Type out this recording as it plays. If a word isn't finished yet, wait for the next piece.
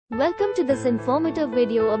Welcome to this informative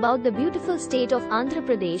video about the beautiful state of Andhra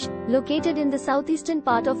Pradesh, located in the southeastern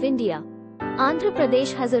part of India. Andhra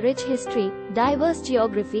Pradesh has a rich history, diverse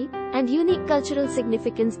geography, and unique cultural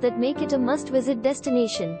significance that make it a must-visit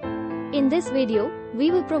destination. In this video,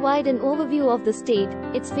 we will provide an overview of the state,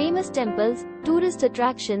 its famous temples, tourist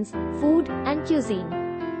attractions, food, and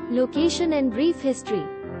cuisine. Location and brief history.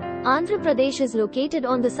 Andhra Pradesh is located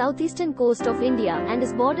on the southeastern coast of India and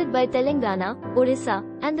is bordered by Telangana, Orissa,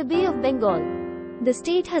 and the Bay of Bengal. The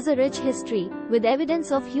state has a rich history, with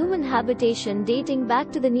evidence of human habitation dating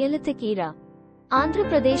back to the Neolithic era. Andhra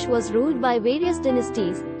Pradesh was ruled by various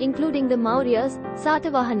dynasties, including the Mauryas,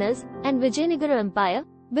 Satavahanas, and Vijayanagara Empire,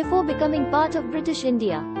 before becoming part of British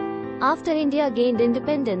India. After India gained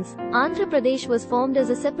independence, Andhra Pradesh was formed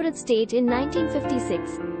as a separate state in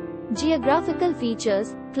 1956. Geographical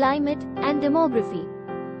features, climate, and demography.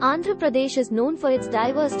 Andhra Pradesh is known for its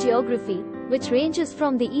diverse geography, which ranges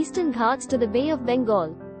from the eastern Ghats to the Bay of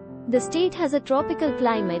Bengal. The state has a tropical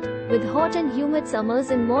climate, with hot and humid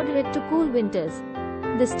summers and moderate to cool winters.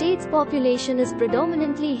 The state's population is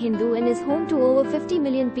predominantly Hindu and is home to over 50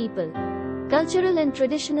 million people. Cultural and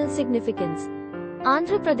traditional significance.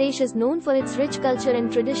 Andhra Pradesh is known for its rich culture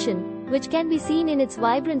and tradition, which can be seen in its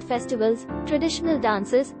vibrant festivals, traditional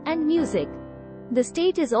dances, and music. The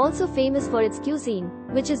state is also famous for its cuisine,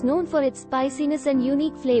 which is known for its spiciness and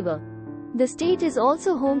unique flavor. The state is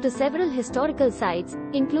also home to several historical sites,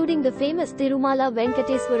 including the famous Tirumala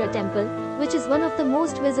Venkateswara temple, which is one of the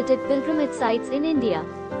most visited pilgrimage sites in India.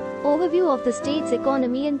 Overview of the state's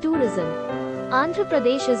economy and tourism. Andhra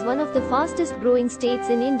Pradesh is one of the fastest growing states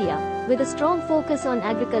in India, with a strong focus on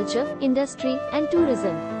agriculture, industry, and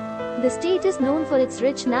tourism. The state is known for its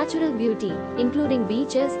rich natural beauty, including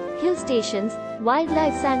beaches, hill stations,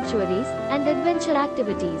 wildlife sanctuaries, and adventure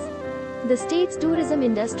activities. The state's tourism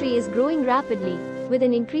industry is growing rapidly, with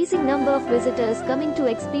an increasing number of visitors coming to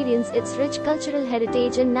experience its rich cultural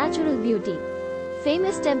heritage and natural beauty.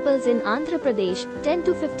 Famous temples in Andhra Pradesh, 10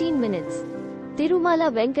 to 15 minutes. Tirumala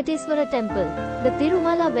Venkateswara Temple. The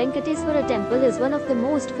Tirumala Venkateswara Temple is one of the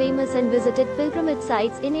most famous and visited pilgrimage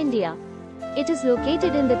sites in India. It is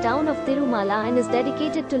located in the town of Tirumala and is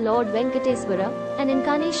dedicated to Lord Venkateswara, an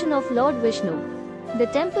incarnation of Lord Vishnu. The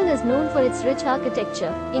temple is known for its rich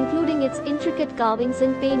architecture, including its intricate carvings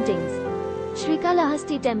and paintings.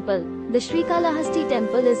 Srikalahasti Temple. The Srikalahasti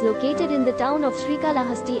Temple is located in the town of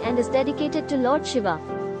Srikalahasti and is dedicated to Lord Shiva.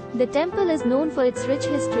 The temple is known for its rich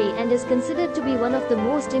history and is considered to be one of the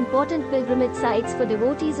most important pilgrimage sites for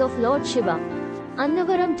devotees of Lord Shiva.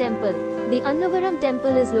 Annavaram Temple. The Annavaram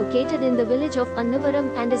Temple is located in the village of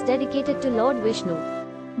Annavaram and is dedicated to Lord Vishnu.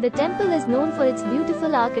 The temple is known for its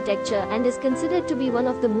beautiful architecture and is considered to be one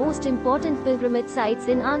of the most important pilgrimage sites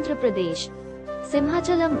in Andhra Pradesh.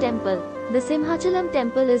 Simhachalam Temple. The Simhachalam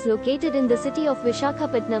Temple is located in the city of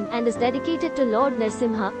Visakhapatnam and is dedicated to Lord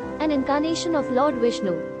Narasimha, an incarnation of Lord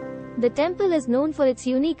Vishnu. The temple is known for its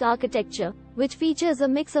unique architecture, which features a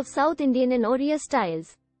mix of South Indian and Oriya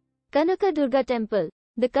styles. Kanaka Durga Temple.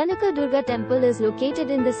 The Kanaka Durga Temple is located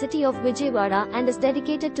in the city of Vijayawada and is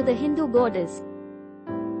dedicated to the Hindu goddess.